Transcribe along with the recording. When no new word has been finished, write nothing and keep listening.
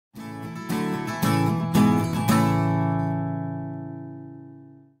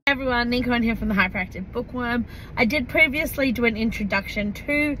everyone, Neen here from the Hyperactive Bookworm. I did previously do an introduction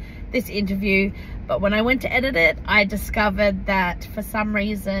to this interview, but when I went to edit it, I discovered that for some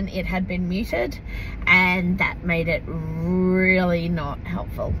reason it had been muted, and that made it really not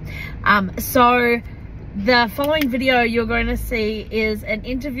helpful. So the following video you're going to see is an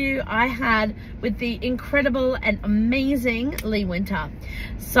interview I had with the incredible and amazing Lee Winter.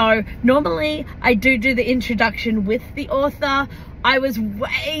 So normally I do the introduction with the author. I was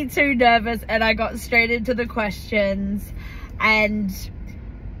way too nervous and I got straight into the questions, and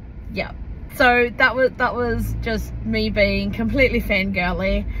yeah, so that was just me being completely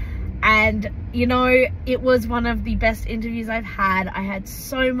fangirly. And you know, it was one of the best interviews I've had. I had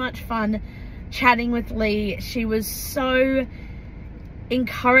so much fun chatting with Lee. She was so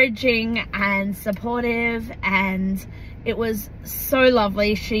encouraging and supportive, and it was so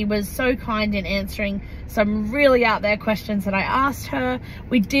lovely. She was so kind in answering some really out there questions that I asked her.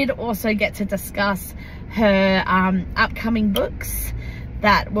 We did also get to discuss her upcoming books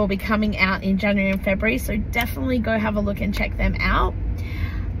that will be coming out in January and February, so definitely go have a look and check them out.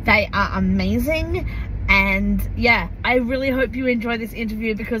 They are amazing. And yeah, I really hope you enjoy this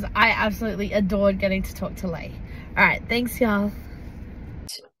interview because I absolutely adored getting to talk to Lee. All right, thanks y'all.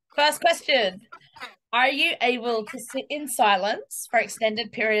 First question. Are you able to sit in silence for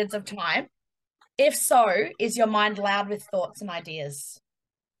extended periods of time? If so, is your mind loud with thoughts and ideas?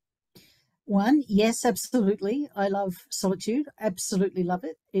 One, yes, absolutely. I love solitude. Absolutely love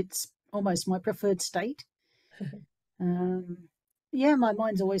it. It's almost my preferred state. Yeah, my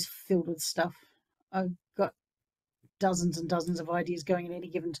mind's always filled with stuff. I've got dozens and dozens of ideas going at any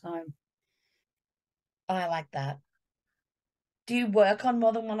given time. I like that. Do you work on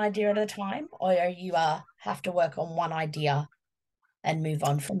more than one idea at a time, or you have to work on one idea and move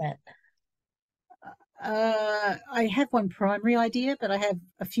on from it? I have one primary idea, but I have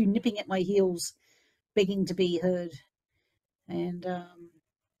a few nipping at my heels, begging to be heard. And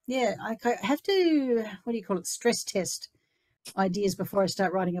yeah, I have to, what do you call it, stress test ideas before I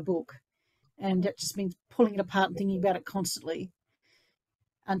start writing a book. And that just means pulling it apart and thinking about it constantly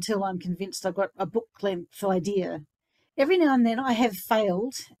until I'm convinced I've got a book length idea. Every now and then I have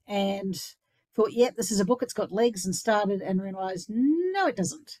failed and thought, yep, this is a book, it's got legs, and started and realised, no, it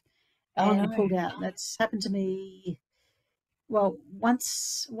doesn't. And pulled out. That's happened to me, well,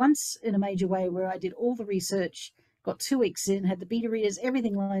 once in a major way, where I did all the research, got 2 weeks in, had the beta readers,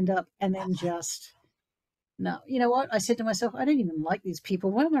 everything lined up, and then just, no. You know what? I said to myself, I don't even like these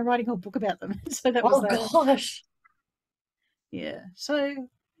people. Why am I writing a whole book about them? So that was that. Oh, gosh. Yeah. So,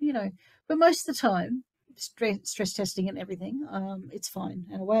 you know, but most of the time, stress testing and everything, it's fine.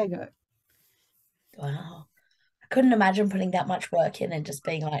 And away I go. Wow. I couldn't imagine putting that much work in and just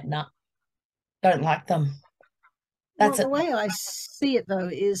being like, nah, don't like them. Well, the way I see it, though,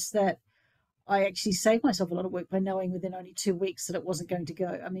 is that I actually saved myself a lot of work by knowing within only 2 weeks that it wasn't going to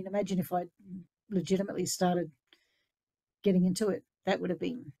go. I mean, imagine if I legitimately started getting into it. That would have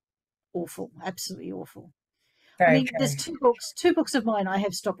been awful, absolutely awful. Very I mean, true. there's two books of mine I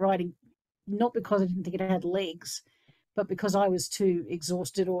have stopped writing, not because I didn't think it had legs, but because I was too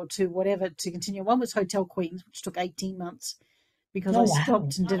exhausted or too whatever to continue. One was Hotel Queens, which took 18 months because I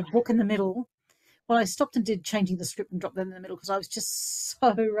stopped and did a book in the middle. Well, I stopped and did changing the script and dropped them in the middle because I was just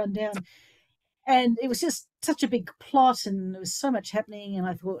so run down. And it was just such a big plot and there was so much happening. And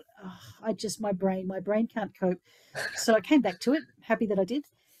I thought, oh, my brain can't cope. So I came back to it, happy that I did.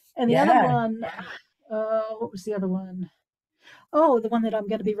 And the other one, what was the other one? Oh, the one that I'm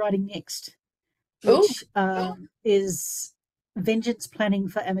going to be writing next, which is Vengeance Planning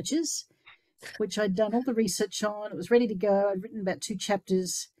for Amateurs, which I'd done all the research on. It was ready to go. I'd written about 2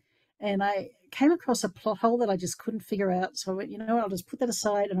 chapters and I came across a plot hole that I just couldn't figure out. So I went, you know what, I'll just put that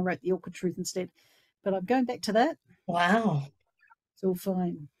aside, and I wrote The Awkward Truth instead. But I'm going back to that. Wow. It's all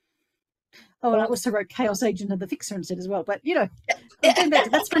fine. Oh, and I also wrote Chaos Agent and the Fixer instead as well. But, you know, I'm going back to,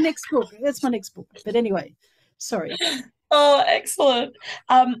 that's my next book. That's my next book. But anyway, sorry. Oh, excellent.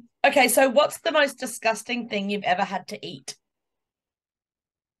 Okay, so what's the most disgusting thing you've ever had to eat?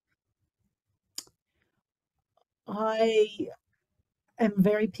 I am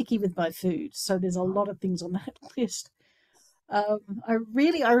very picky with my food, so there's a lot of things on that list. I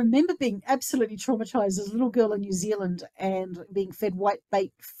remember being absolutely traumatized as a little girl in New Zealand and being fed white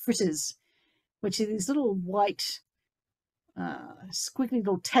bait fritters, which are these little white, squiggly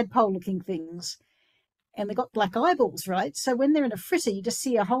little tadpole looking things. And they got black eyeballs, right? So when they're in a fritter, you just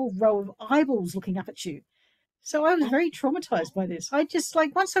see a whole row of eyeballs looking up at you. So I was very traumatized by this. I just,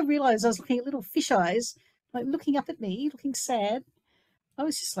 like, once I realized I was looking at little fish eyes, like looking up at me, looking sad, I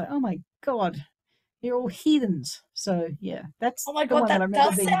was just like, oh my God. You're all heathens. So yeah, that's Oh my the God, one that I that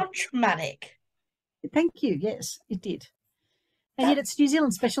remember does being. sound traumatic. Thank you. Yes, it did. And yet That it's New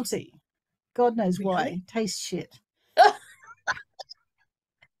Zealand specialty. God knows really? why. Tastes shit.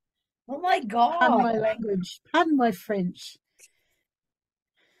 Oh my Pardon God. my language. Pardon my French.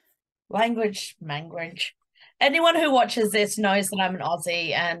 Language. Anyone who watches this knows that I'm an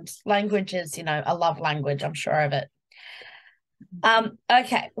Aussie, and language is, I love language. I'm sure of it.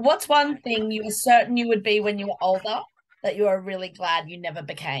 Okay. What's one thing you were certain you would be when you were older that you are really glad you never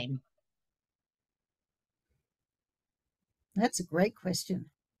became? That's a great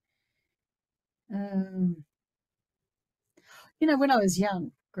question. Um, when I was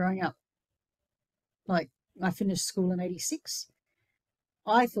young, growing up, like I finished school in '86,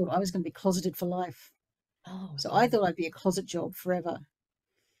 I thought I was going to be closeted for life. Oh, So I yeah. thought I'd be a closet job forever.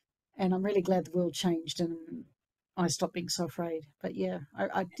 And I'm really glad the world changed and I stopped being so afraid. But yeah,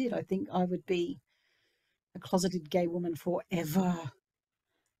 I did. I think I would be a closeted gay woman forever.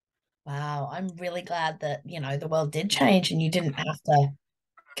 Wow. I'm really glad that, the world did change and you didn't have to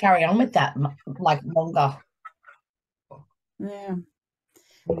carry on with that like longer. Yeah.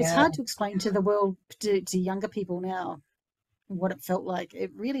 It's Yeah. hard to explain to the world, to younger people now, what it felt like.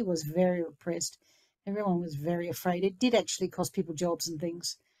 It really was very repressed. Everyone was very afraid. It did actually cost people jobs and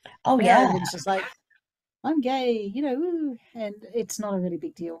things. Oh, Now yeah. everyone's just like, I'm gay, woo, and it's not a really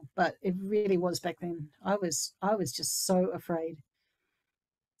big deal, but it really was back then. I was just so afraid.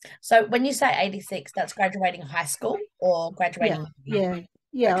 So when you say 86, that's graduating high school or Yeah, graduating uni? yeah,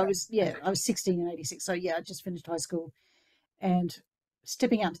 yeah. I Okay. was yeah, I was 16 in '86, so yeah, I just finished high school and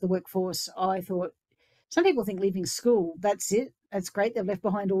stepping out to the workforce. I thought some people think leaving school, that's it, that's great. They've left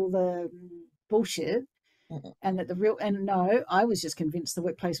behind all the bullshit, Mhm. and that the real and no, I was just convinced the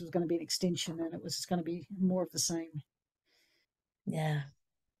workplace was going to be an extension, and it was just going to be more of the same. Yeah.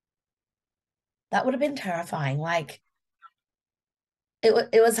 That would have been terrifying. Like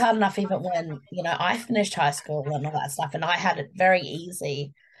it was hard enough even when, I finished high school and all that stuff, and I had it very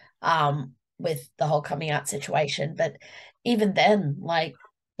easy with the whole coming out situation. But even then, like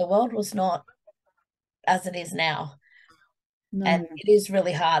the world was not as it is now. And No, it is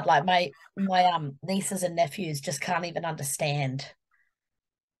really hard. Like my nieces and nephews just can't even understand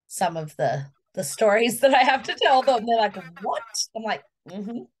some of the stories that I have to tell them. They're like, "What?" I'm like,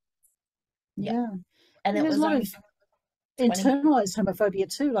 yeah. yeah, And and it there's a was lot only of 20. internalized homophobia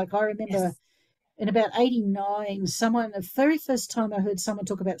too. Like I remember Yes. in about '89, the very first time I heard someone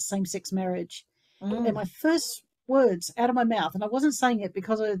talk about same-sex marriage, and Mm. my first words out of my mouth, and I wasn't saying it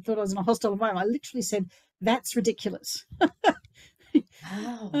because I thought I was in a hostile environment, I literally said, "That's ridiculous."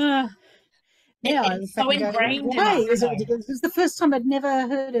 Wow. uh, Now I look It's back so and go, ingrained in "Why us, is it though. ridiculous?" It was the first time I'd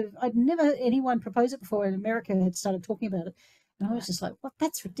never anyone propose it before, and America had started talking about it, and I was just like, "What?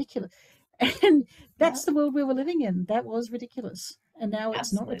 That's ridiculous." And Yeah, that's the world we were living in. That was ridiculous, and now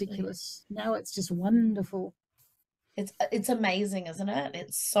it's not absolutely. ridiculous. Now it's just wonderful. It's amazing, isn't it?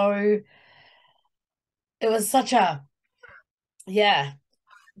 It was such a, yeah,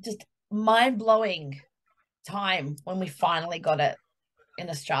 just mind-blowing time when we finally got it in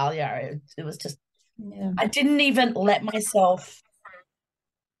Australia. It was just, Yeah, I didn't even let myself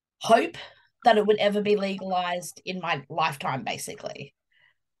hope that it would ever be legalized in my lifetime, basically.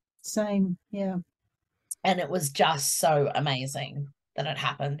 same. Yeah, And it was just so amazing that it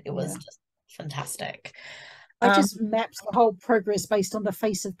happened. It was yeah. just fantastic. I Um, just mapped the whole progress based on the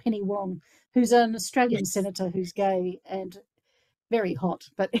face of Penny Wong, who's an Australian yes, senator who's gay and very hot.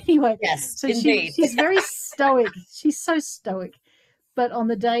 But anyway, yes, so indeed. she's very stoic. She's so stoic. But on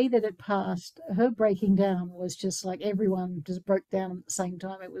the day that it passed, her breaking down was just like everyone just broke down at the same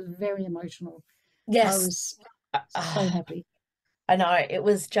time. It was very emotional. I Yes. was so Uh, happy. I know. It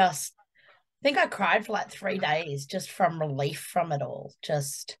was just, I think I cried for like 3 days just from relief from it all.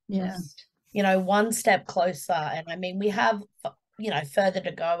 Just, Yeah, one step closer. And I mean, we have, further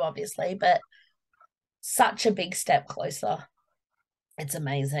to go, obviously, but such a big step closer. It's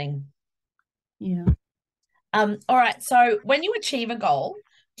amazing. yeah. All right. So when you achieve a goal,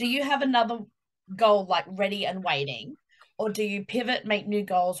 do you have another goal like ready and waiting, or do you pivot, make new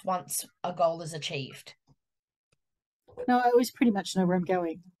goals once a goal is achieved? No, I always pretty much know where I'm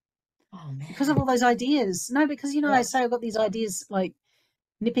going Oh because of man. all those ideas. No, because I Yeah. say I've got these ideas like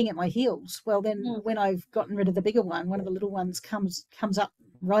nipping at my heels. Well, then Mm. when I've gotten rid of the bigger one of the little ones comes up,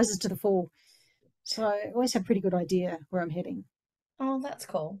 rises to the fore. So I always have a pretty good idea where I'm heading Oh, that's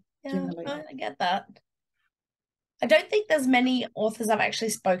cool. Yeah, generally. I get that. I don't think there's many authors I've actually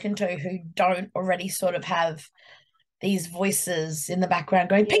spoken to who don't already sort of have these voices in the background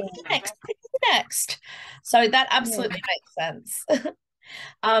going, Yeah, pick the next, pick the next. So that yeah, absolutely makes sense.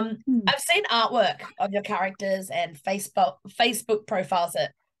 Hmm. I've seen artwork of your characters and Facebook profiles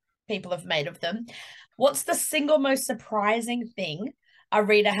that people have made of them. What's the single most surprising thing a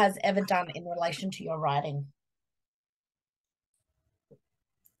reader has ever done in relation to your writing?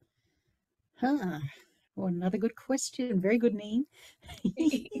 Huh. Well, another good question. Very good, Neen.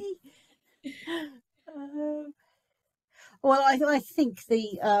 uh, well, I think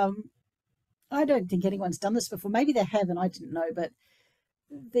I don't think anyone's done this before. Maybe they have, and I didn't know. But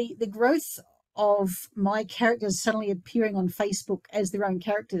the growth of my characters suddenly appearing on Facebook as their own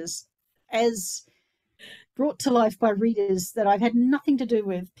characters, as brought to life by readers that I've had nothing to do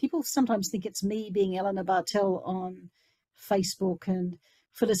with. People sometimes think it's me being Eleanor Bartell on Facebook and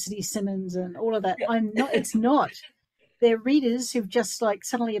Felicity Simmons and all of that. I'm not. It's not. They're readers who've just like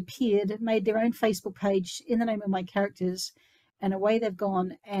suddenly appeared, made their own Facebook page in the name of my characters, and away they've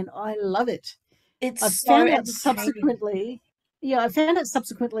gone. And I love it. I've It's so found out entertaining. subsequently. Yeah, I found out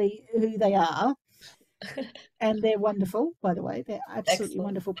subsequently who they are, and they're wonderful, by the way. They're absolutely Excellent.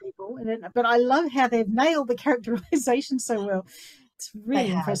 wonderful people. But I love how they've nailed the characterization so well. It's They really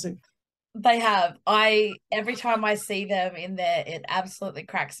have. impressive. They have. I every time I see them in there, it absolutely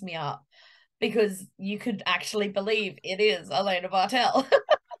cracks me up because you could actually believe it is Elena Bartel.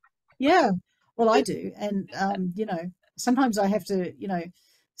 Yeah, well, I do, and sometimes I have to,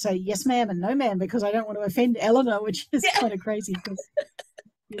 say yes, ma'am, and no, ma'am, because I don't want to offend Eleanor, which is Yeah, kind of crazy. Because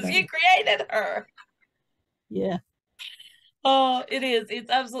you because know, you created her. yeah, Oh, it is.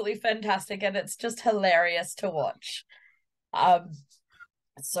 It's absolutely fantastic and it's just hilarious to watch.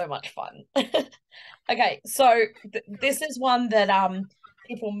 It's so much fun. Okay, so this is one that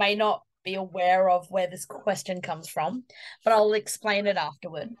people may not be aware of where this question comes from, but I'll explain it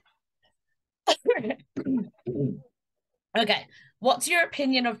afterward. Okay, what's your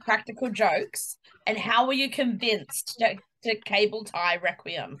opinion of practical jokes, and how were you convinced to cable tie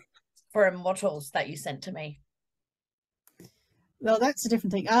Requiem for Immortals that you sent to me? well, that's a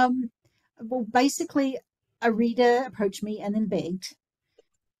different thing. Well, basically, a reader approached me and then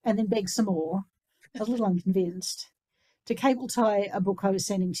begged some more. I was a little unconvinced to cable tie a book I was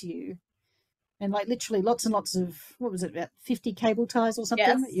sending to you, and like literally lots and lots of what was it, about 50 cable ties or something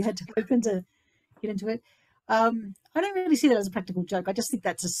that Yes. you had to open to get into it. I don't really see that as a practical joke. I just think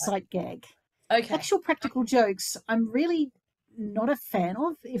that's a sight gag. Okay. Actual practical jokes, I'm really not a fan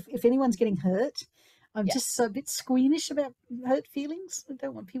of. If anyone's getting hurt, I'm Yeah. just a bit squeamish about hurt feelings. I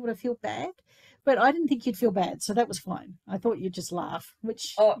don't want people to feel bad. But I didn't think you'd feel bad, so that was fine. I thought you'd just laugh,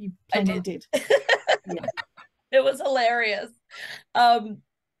 which Oh, you I plainly did. did. Yeah. It was hilarious. Um,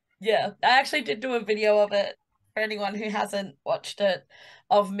 yeah, I actually did do a video of it for anyone who hasn't watched it,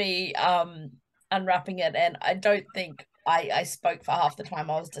 of me unwrapping it, and I don't think I spoke for half the time.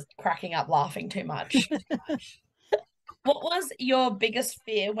 I was just cracking up laughing too much. What was your biggest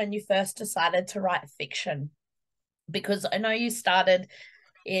fear when you first decided to write fiction? Because I know you started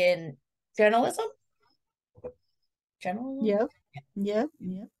in journalism. Journalism? Yeah. Yeah.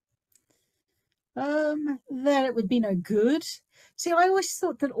 Yeah. That it would be no good. See, I always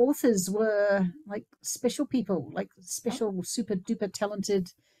thought that authors were like special people, like Oh, special, super duper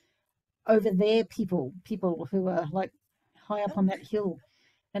talented over there people who are like high up on that hill.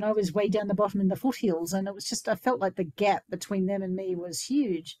 And I was way down the bottom in the foothills. And it was just, I felt like the gap between them and me was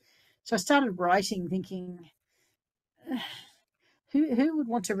huge. So I started writing thinking, who would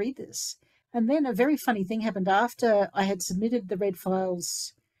want to read this? And then a very funny thing happened after I had submitted the Red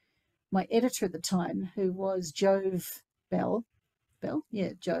Files. My editor at the time, who was Jove Bell,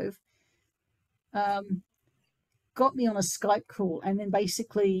 yeah, Jove, um, got me on a Skype call, and then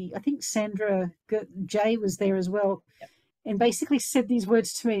basically, I think Sandra Jay was there as well, and basically said these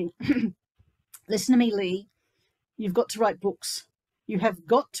words to me: "Listen to me, Lee. You've got to write books. You have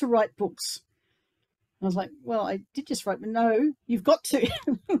got to write books." I was like, "Well, I did just write, but no, you've got to."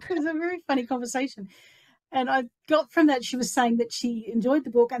 It was a very funny conversation, and I got from that she was saying that she enjoyed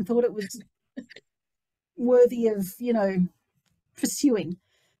the book and thought it was worthy of pursuing,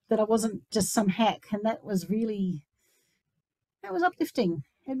 that I wasn't just some hack, and that was uplifting.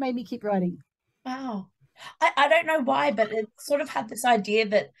 It made me keep writing. wow. I don't know why, but it sort of had this idea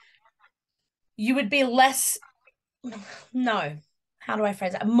that you would be less, no, how do I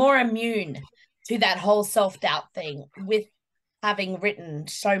phrase it? More immune to that whole self-doubt thing with having written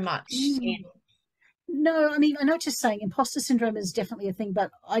so much in. Mm. No, I mean, I know what you're saying. Imposter syndrome is definitely a thing, but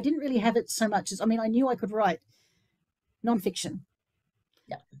I didn't really have it so much as, I mean, I knew I could write nonfiction.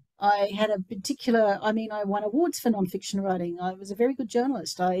 Yeah. I had a particular, I mean, I won awards for nonfiction writing. I was a very good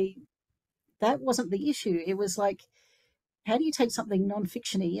journalist. That wasn't the issue. It was like, how do you take something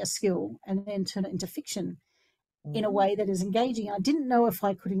nonfictiony, a skill, and then turn it into fiction? in a way that is engaging. I didn't know if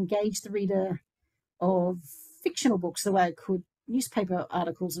I could engage the reader of fictional books the way I could newspaper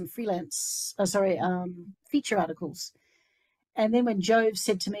articles and feature articles. And then when Jove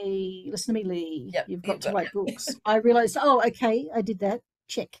said to me, listen to me, Lee, Yep, you've you've got to got write books, I realized, oh, okay, I did that.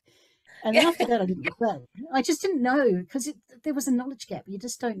 Check. And then yeah. after that, I didn't look back. I just didn't know because there was a knowledge gap. You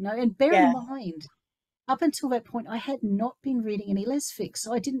just don't know. And bear in Yeah. mind, up until that point, I had not been reading any lesfic,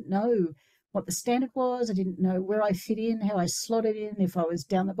 so I didn't know what the standard was. I didn't know where I fit in, how I slotted in, if I was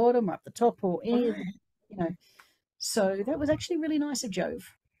down the bottom or up the top or any of the, you know. So that was actually really nice of Jove,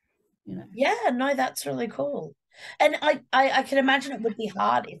 you know. Yeah, no, that's really cool. And I can imagine it would be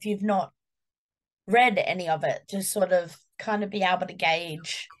hard if you've not read any of it to sort of kind of be able to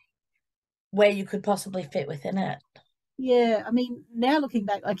gauge where you could possibly fit within it. Yeah, I mean, now looking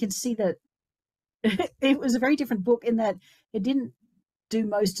back, I can see that it was a very different book in that it didn't do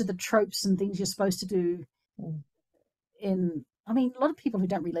most of the tropes and things you're supposed to do Mm. I mean, a lot of people who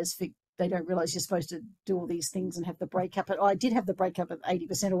don't read lesfic, they don't realize you're supposed to do all these things and have the breakup. I did have the breakup at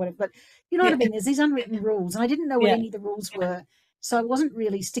 80% or whatever, but you know what I mean? There's these unwritten rules, and I didn't know what Yeah. any of the rules were. So I wasn't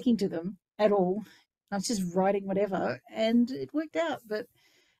really sticking to them at all. I was just writing whatever, and it worked out. But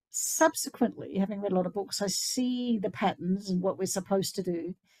subsequently, having read a lot of books, I see the patterns and what we're supposed to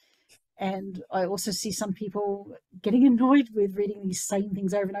do. And I also see some people getting annoyed with reading these same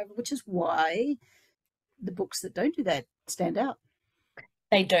things over and over, which is why the books that don't do that stand out.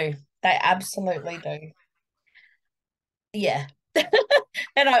 They do. They absolutely do. Yeah.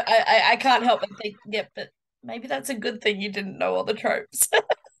 And I can't help but think, yeah, but maybe that's a good thing you didn't know all the tropes.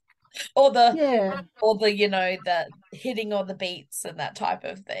 or the Yeah, you know, the hitting on the beats and that type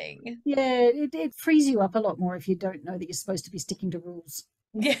of thing. yeah, it frees you up a lot more if you don't know that you're supposed to be sticking to rules.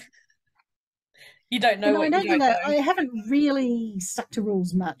 Yeah. You don't know And I what know you don't know. I haven't really stuck to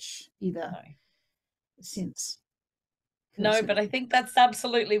rules much either No. since. No, but I think that's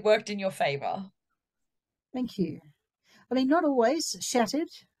absolutely worked in your favor. Thank you. I mean, not always. Shattered,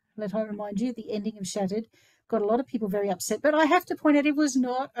 let I remind you, the ending of Shattered got a lot of people very upset. But I have to point out, it was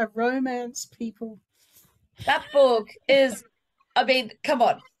not a romance, people. That book is, I mean, come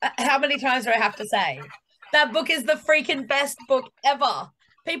on. How many times do I have to say? That book is the freaking best book ever.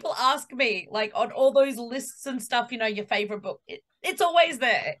 People ask me, like, on all those lists and stuff, you know, your favorite book. It's always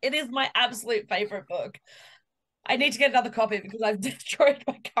there. It is my absolute favorite book. I need to get another copy because I've destroyed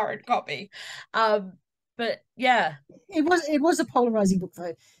my current copy. But yeah. It was a polarizing book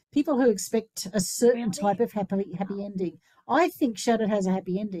though. People who expect a certain Really? type of happy ending. I think Shattered has a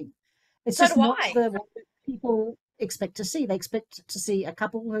happy ending. It's So just do not I. the one that people expect to see. They expect to see a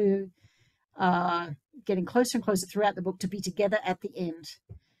couple who are getting closer and closer throughout the book to be together at the end.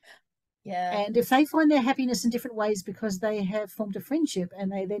 Yeah. And if they find their happiness in different ways because they have formed a friendship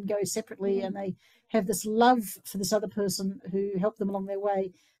and they then go separately and they have this love for this other person who helped them along their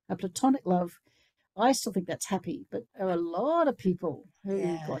way, a platonic love, I still think that's happy. But there are a lot of people who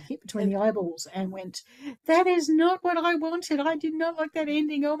Yeah. got hit between the eyeballs and went, that is not what I wanted. I did not like that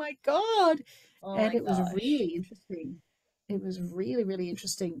ending. Oh my God. Oh And my it was gosh. really interesting. It was really, really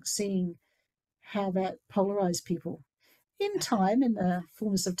interesting seeing how that polarized people in time, in the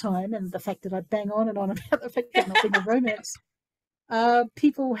fullness of time, and the fact that I bang on and on about the fact that not being a romance,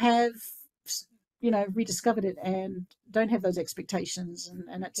 people have, you know, rediscovered it and don't have those expectations,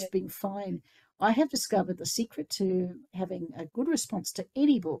 and it's been fine. I have discovered the secret to having a good response to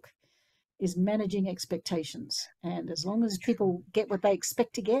any book is managing expectations. And as long as people get what they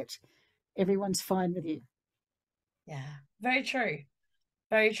expect to get, everyone's fine with you. Yeah. Very true.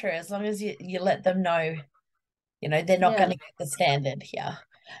 Very true. As long as you let them know, you know, they're not Yeah. going to get the standard here.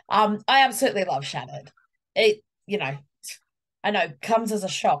 I absolutely love Shattered. It, you know, I know comes as a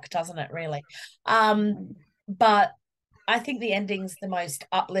shock, doesn't it, really? But I think the ending's the most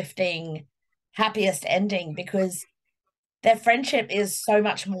uplifting, happiest ending because their friendship is so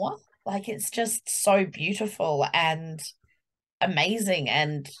much more. Like it's just so beautiful and amazing.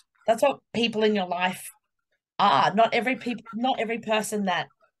 And that's what people in your life are. Not every person that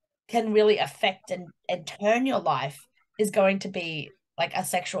can really affect and turn your life is going to be like a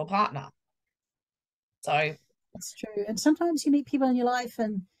sexual partner. So That's true. And sometimes you meet people in your life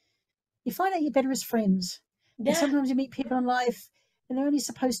and you find out you're better as friends. And yeah, sometimes you meet people in life and they're only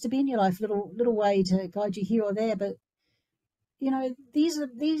supposed to be in your life little way to guide you here or there. But you know, these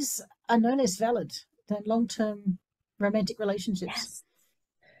are no less valid than long-term romantic relationships. yes,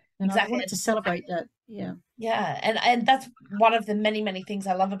 And I exactly. wanted to celebrate that. Yeah. Yeah, and that's one of the many things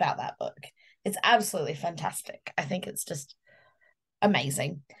I love about that book. It's absolutely fantastic. I think it's just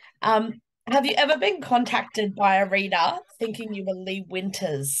amazing. Have you ever been contacted by a reader thinking you were Lee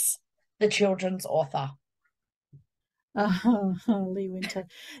Winters, the children's author? Lee Winter.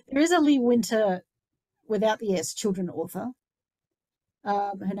 There is a Lee Winter without the S, children author.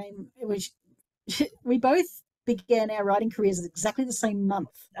 Her name, which we both began our writing careers at exactly the same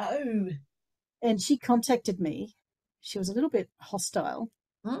month. Oh. And she contacted me. She was a little bit hostile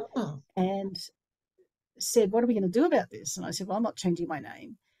and said, "What are we going to do about this?" And I said, "Well, I'm not changing my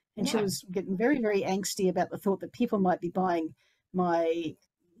name." And she was getting very, very angsty about the thought that people might be buying my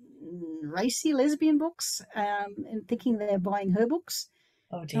racy lesbian books and thinking they're buying her books.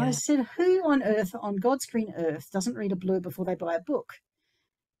 Oh, dear. And I said, who on earth, on God's green earth, doesn't read a blurb before they buy a book?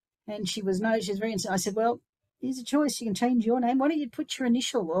 And she was very insistent. I said, well, here's a choice. You can change your name. Why don't you put your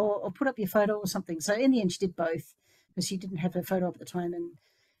initial or put up your photo or something? So in the end, she did both because she didn't have her photo up at the time. And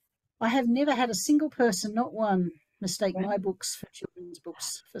I have never had a single person, not one, mistake my books for children's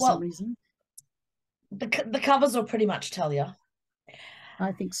books for some reason. The covers will pretty much tell you.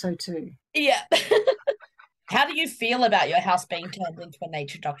 I think so too. Yeah. How do you feel about your house being turned into a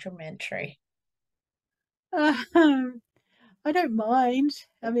nature documentary? I don't mind.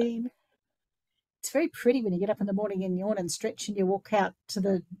 I mean, it's very pretty when you get up in the morning and yawn and stretch and you walk out to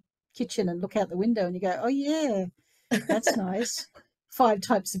the kitchen and look out the window and you go, oh, yeah, that's nice. 5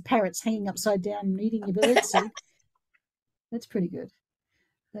 types of parrots hanging upside down eating your birdseed. That's pretty good.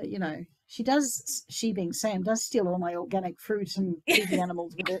 But, you know, she being Sam, does steal all my organic fruit and feed the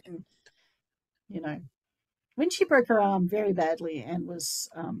animals with it. And, you know, when she broke her arm very badly and was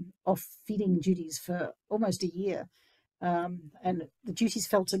off feeding duties for almost a year, and the duties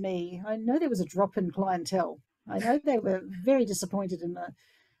fell to me, I know there was a drop in clientele. I know they were very disappointed in the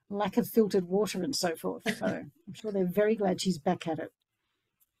lack of filtered water and so forth. So I'm sure they're very glad she's back at it.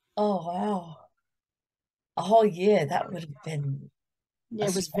 Oh, wow. A whole year, that would have been... Yeah,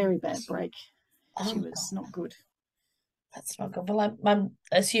 it was a very bad break. Oh, she was not good. That's not good. Well,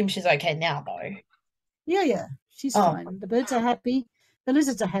 I assume she's okay now, though. Yeah, she's fine. The birds are happy, the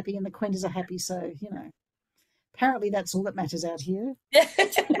lizards are happy, and the quendas are happy. So, you know, apparently that's all that matters out here.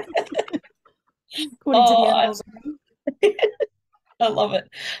 According to the animals. I love it.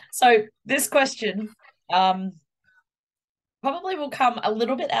 So this question probably will come a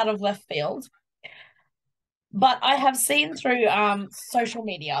little bit out of left field, but I have seen through social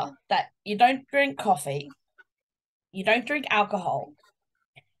media that you don't drink coffee, you don't drink alcohol,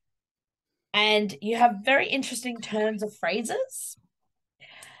 and you have very interesting turns of phrases.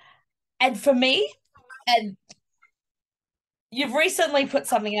 And for me, and you've recently put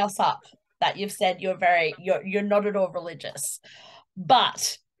something else up that you've said you're not at all religious,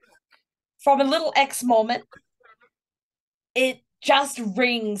 but from a little ex-Mormon, it just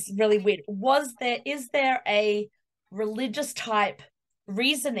rings really weird. Is there a religious type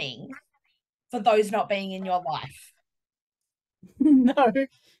reasoning for those not being in your life? No,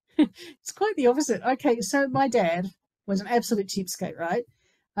 it's quite the opposite. Okay, so my dad was an absolute cheapskate, right?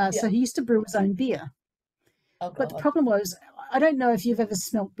 So he used to brew his own beer. Oh, God. But the problem was, I don't know if you've ever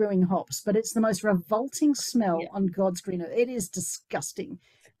smelt brewing hops, but it's the most revolting smell on God's green earth. It is disgusting.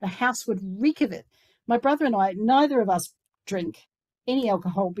 The house would reek of it. My brother and I, neither of us drink any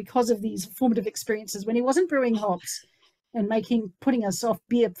alcohol because of these formative experiences. When he wasn't brewing hops and putting us off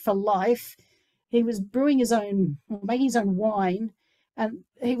beer for life, he was making his own wine, and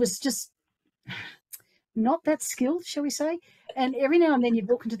he was just not that skilled, shall we say. And every now and then you'd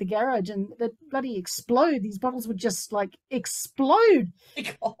walk into the garage and they'd bloody explode. These bottles would just like explode.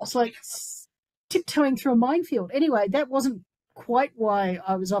 It's like tiptoeing through a minefield. Anyway, that wasn't quite why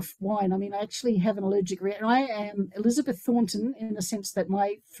I was off wine. I mean, I actually have an allergic reaction. I am Elizabeth Thornton in the sense that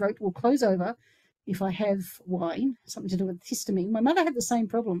my throat will close over if I have wine, something to do with histamine. My mother had the same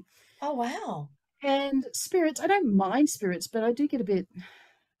problem. Oh, wow. And spirits, I don't mind spirits, but I do get a bit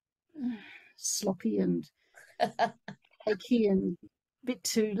sloppy and achy and a bit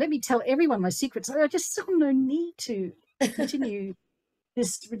too, let me tell everyone my secrets. I just saw no need to continue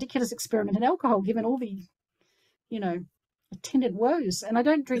this ridiculous experiment in alcohol, given all the, you know, attendant woes. And I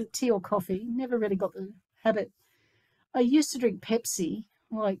don't drink tea or coffee, never really got the habit. I used to drink Pepsi,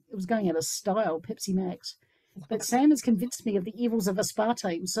 like it was going out of style, Pepsi Max. But Sam has convinced me of the evils of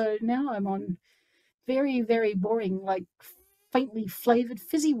aspartame. So now I'm on very, very boring, like faintly flavored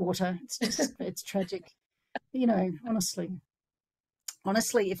fizzy water. It's just, it's tragic. You know, honestly,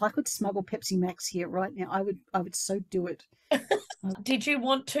 if I could smuggle Pepsi Max here right now, I would so do it. Did you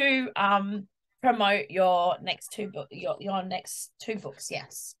want to promote your next two books?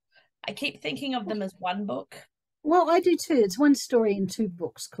 Yes. I keep thinking of them as one book. Well, I do too. It's one story in 2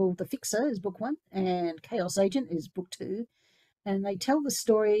 books called The Fixer is book 1 and Chaos Agent is book 2. And they tell the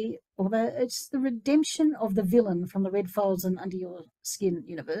story, it's the redemption of the villain from the Red Files and Under Your Skin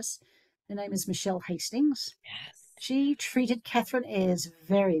universe. Her name is Michelle Hastings. Yes. She treated Catherine Ayres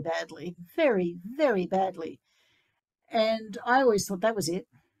very badly, very, very badly. And I always thought that was it,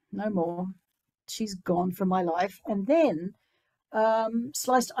 no more. She's gone from my life. And then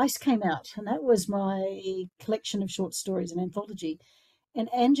Sliced Ice came out, and that was my collection of short stories, an anthology.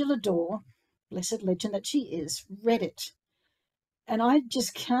 And Angela Dorr, blessed legend that she is, read it. And I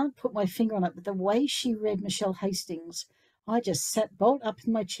just can't put my finger on it, but the way she read Michelle Hastings, I just sat bolt up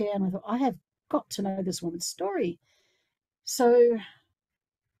in my chair and I thought, I have got to know this woman's story. So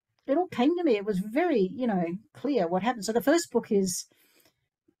it all came to me. It was very, clear what happened. So the first book is,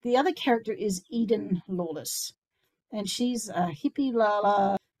 the other character is Eden Lawless. And she's a hippie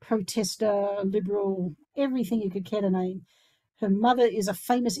lala, protester, liberal, everything you could care to name. Her mother is a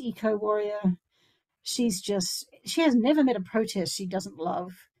famous eco-warrior. She has never met a protest she doesn't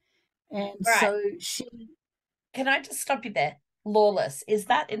love. And Right. so she... Can I just stop you there? Lawless. Is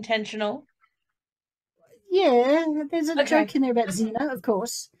that intentional? Yeah, there's a Okay. joke in there about Xena, of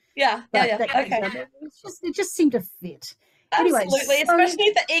course. Yeah. Okay. It just seemed to fit. Absolutely. Anyway, Especially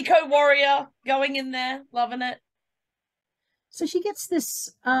the eco-warrior going in there, loving it. So she gets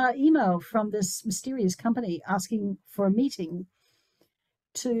this email from this mysterious company asking for a meeting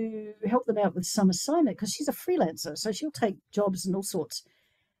to help them out with some assignment, because she's a freelancer, so she'll take jobs and all sorts.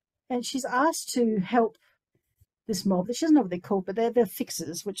 And she's asked to help this mob. She doesn't know what they're called, but they're the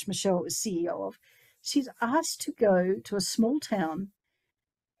Fixers, which Michelle is CEO of. She's asked to go to a small town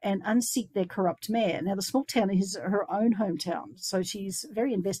and unseat their corrupt mayor. Now, the small town is her own hometown, so she's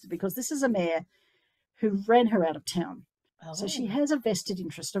very invested because this is a mayor who ran her out of town. Oh. So she has a vested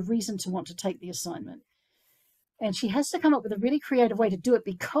interest, a reason to want to take the assignment. And she has to come up with a really creative way to do it,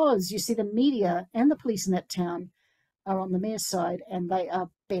 because you see the media and the police in that town are on the mayor's side, and they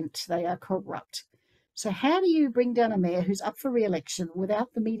are bent, they are corrupt. So how do you bring down a mayor who's up for re-election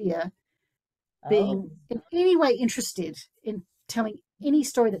without the media being in any way interested in telling any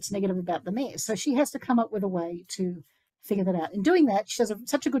story that's negative about the mayor? So she has to come up with a way to figure that out. In doing that, she does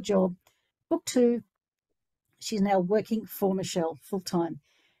such a good job. Book 2, she's now working for Michelle full-time.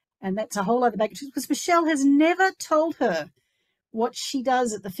 And that's a whole other baggage, because Michelle has never told her what she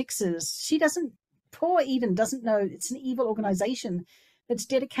does at the Fixers. She doesn't, poor Eden doesn't know it's an evil organization that's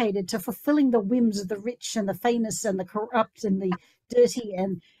dedicated to fulfilling the whims of the rich and the famous and the corrupt and the dirty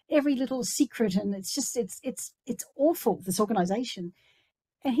and every little secret. And it's just, it's awful, this organization.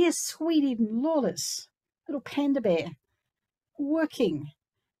 And here's sweet Eden Lawless, little panda bear, working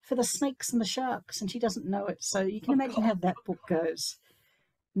for the snakes and the sharks, and she doesn't know it. So you can imagine how that book goes.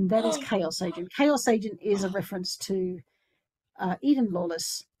 And that is Chaos Agent. Chaos Agent is a reference to Eden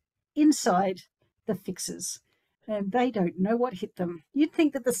Lawless inside the Fixers. And they don't know what hit them. You'd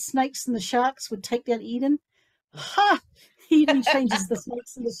think that the snakes and the sharks would take down Eden. Ha! Eden changes the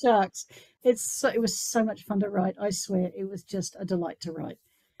snakes and the sharks. It was so much fun to write. I swear, it was just a delight to write.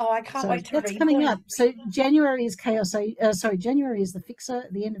 Oh, I can't wait to read. That's coming up. So January is January is the Fixer.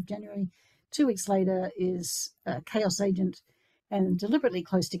 At the end of January, 2 weeks later is Chaos Agent, and deliberately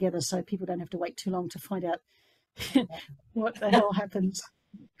close together so people don't have to wait too long to find out what the hell happens.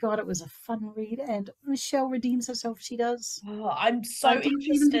 God, it was a fun read, and Michelle redeems herself. She does. Oh, I'm so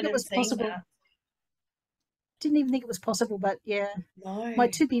interested in seeing that. Didn't even think it was possible, but yeah. No. My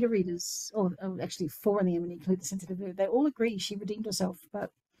 2 beta readers, or actually 4 in the end when you include the sensitive mood, they all agree she redeemed herself.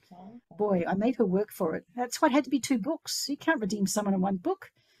 But boy, I made her work for it. That's why it had to be 2 books. You can't redeem someone in 1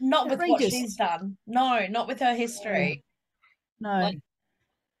 book. Not with what she's done. No, not with her history. No.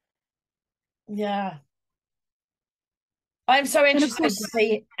 Yeah. I'm so interested to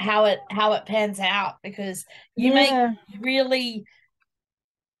see how it pans out, because you make really,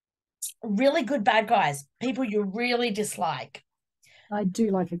 really good bad guys, people you really dislike. I do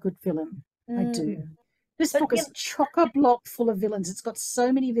like a good villain. I do. This book is chock-a-block full of villains. It's got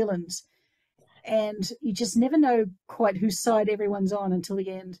so many villains, and you just never know quite whose side everyone's on until the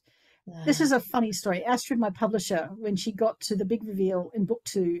end. This is a funny story. Astrid, my publisher, when she got to the big reveal in book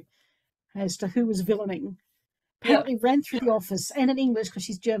 2 as to who was villaining, apparently ran through the office, and in English, because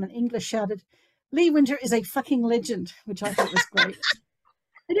she's German, English shouted, "Lee Winter is a fucking legend," which I thought was great.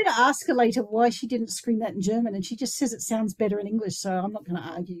 I did ask her later why she didn't scream that in German, and she just says it sounds better in English, so I'm not going to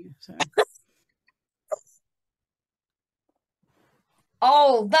argue. So.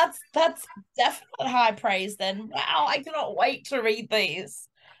 Oh, that's definite high praise then. Wow, I cannot wait to read these.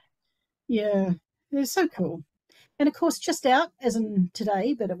 Yeah, they're so cool. And of course, just out, as in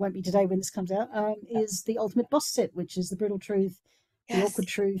today, but it won't be today when this comes out, is the Ultimate Boss Set, which is The Brutal Truth, The Awkward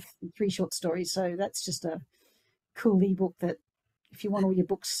Truth, and 3 short stories. So that's just a cool ebook that if you want all your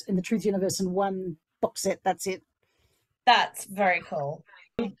books in the Truth Universe in 1 box set, that's it. That's very cool.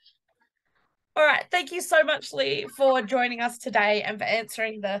 All right. Thank you so much, Lee, for joining us today and for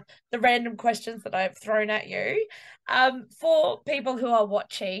answering the random questions that I've thrown at you. For people who are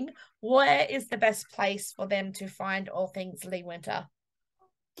watching, where is the best place for them to find all things Lee Winter?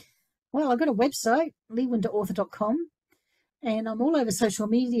 Well, I've got a website, leewinterauthor.com, and I'm all over social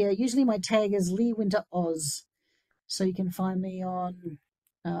media. Usually my tag is Lee Winter Oz. So you can find me on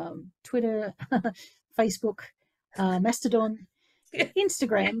Twitter, Facebook, Mastodon,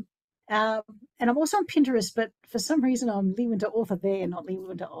 Instagram, and I'm also on Pinterest, but for some reason I'm Lee Winter Author there, not Lee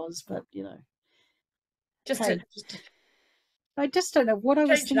Winter Oz, but you know. I just don't know what I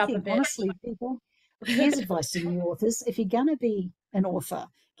was thinking. Honestly, people, here's advice to new authors. If you're going to be an author,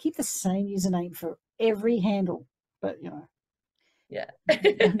 keep the same username for every handle, but you know. Yeah.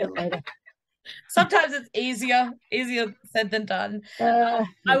 Later. Sometimes it's easier said than done. Yeah.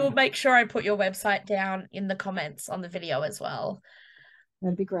 I will make sure I put your website down in the comments on the video as well.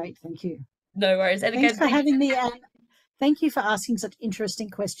 That'd be great. Thank you. No worries. And thanks again, for having me. Thank you for asking such interesting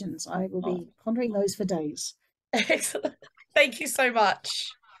questions. I will be pondering those for days. Excellent. Thank you so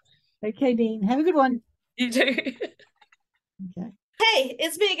much. Okay, Neen. Have a good one. You too. Okay. Hey,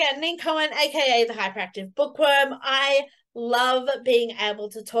 it's me again, Neen Cohen, aka the Hyperactive Bookworm. I love being able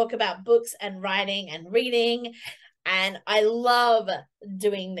to talk about books and writing and reading, and I love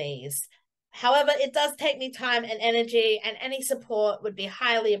doing these. However, it does take me time and energy, and any support would be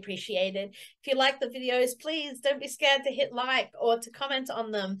highly appreciated. If you like the videos, please don't be scared to hit like or to comment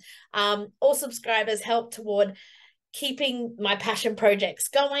on them. All subscribers help toward keeping my passion projects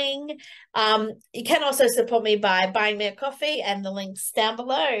going. You can also support me by buying me a coffee, and the link's down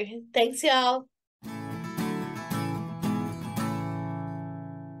below. Thanks, y'all.